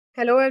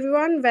Hello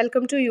everyone,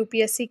 welcome to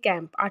UPSC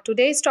Camp. Our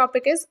today's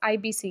topic is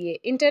IBCA,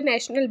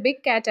 International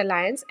Big Cat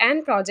Alliance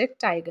and Project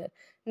Tiger.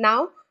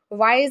 Now,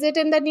 why is it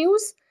in the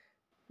news?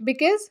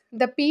 Because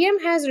the PM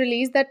has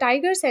released the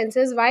tiger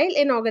census while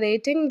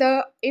inaugurating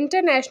the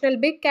International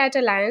Big Cat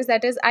Alliance,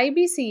 that is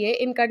IBCA,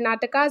 in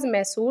Karnataka's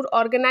Mysore,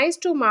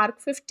 organized to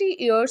mark 50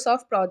 years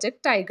of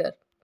Project Tiger.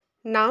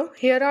 Now,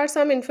 here are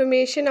some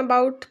information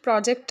about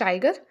Project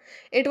Tiger.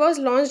 It was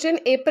launched in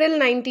April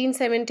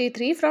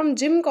 1973 from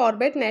Jim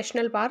Corbett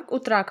National Park,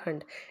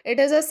 Uttarakhand. It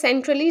is a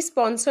centrally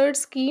sponsored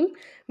scheme.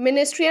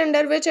 Ministry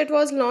under which it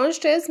was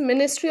launched is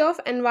Ministry of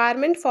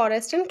Environment,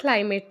 Forest and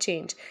Climate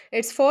Change.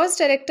 Its first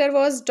director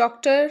was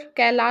Dr.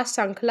 Kailash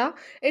Sankla.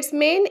 Its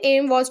main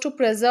aim was to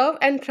preserve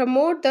and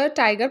promote the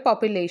tiger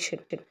population.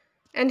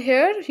 And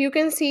here you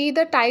can see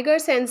the tiger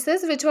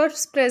census which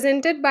was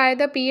presented by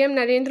the PM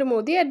Narendra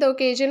Modi at the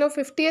occasion of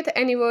 50th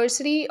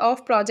anniversary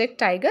of Project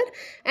Tiger.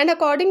 And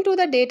according to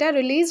the data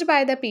released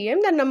by the PM,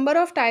 the number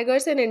of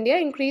tigers in India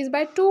increased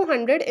by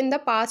 200 in the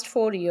past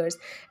 4 years.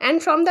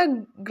 And from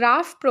the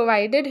graph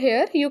provided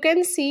here, you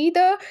can see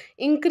the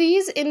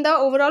increase in the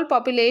overall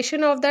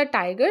population of the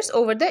tigers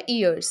over the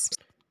years.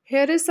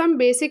 Here is some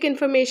basic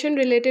information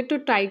related to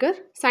tiger.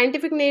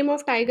 Scientific name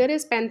of tiger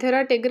is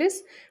Panthera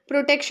tigris.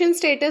 Protection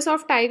status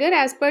of tiger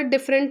as per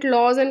different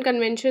laws and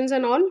conventions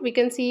and all we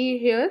can see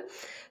here.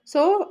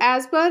 So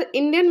as per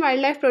Indian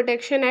Wildlife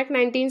Protection Act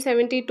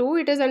 1972,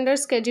 it is under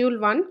Schedule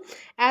 1.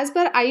 As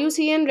per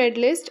IUCN Red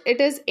List, it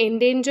is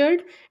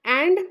endangered,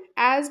 and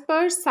as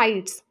per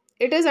CITES,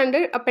 it is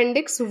under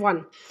Appendix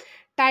 1.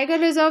 Tiger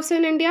reserves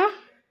in India.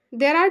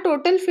 There are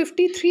total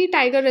 53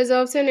 tiger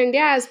reserves in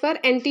India as per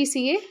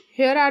NTCA.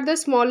 Here are the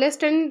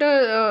smallest and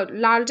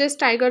largest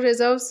tiger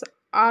reserves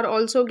are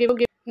also given.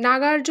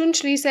 Nagarjun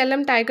Sri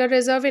Salem Tiger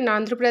Reserve in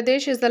Andhra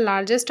Pradesh is the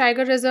largest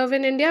tiger reserve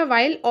in India,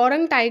 while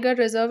Orang Tiger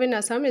Reserve in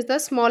Assam is the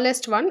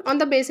smallest one on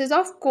the basis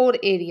of core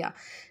area.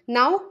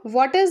 Now,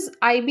 what is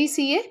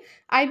IBCA?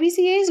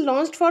 IBCA is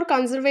launched for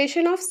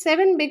conservation of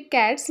 7 big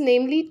cats,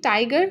 namely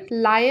tiger,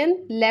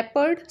 lion,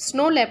 leopard,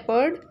 snow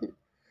leopard,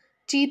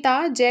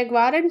 cheetah,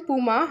 jaguar and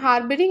puma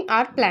harboring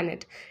our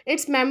planet.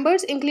 Its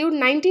members include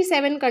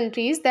 97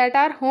 countries that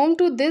are home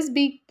to these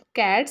big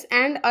cats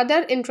and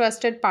other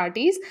interested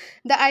parties.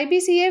 The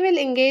IBCA will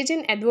engage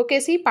in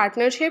advocacy,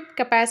 partnership,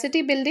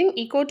 capacity building,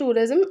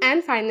 ecotourism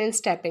and finance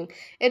tapping.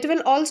 It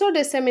will also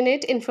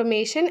disseminate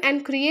information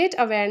and create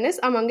awareness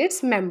among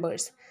its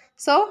members.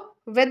 So,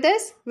 with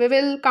this,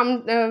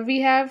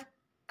 we have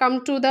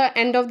come to the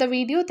end of the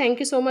video. Thank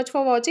you so much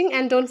for watching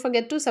and don't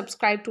forget to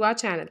subscribe to our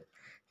channel.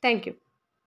 Thank you.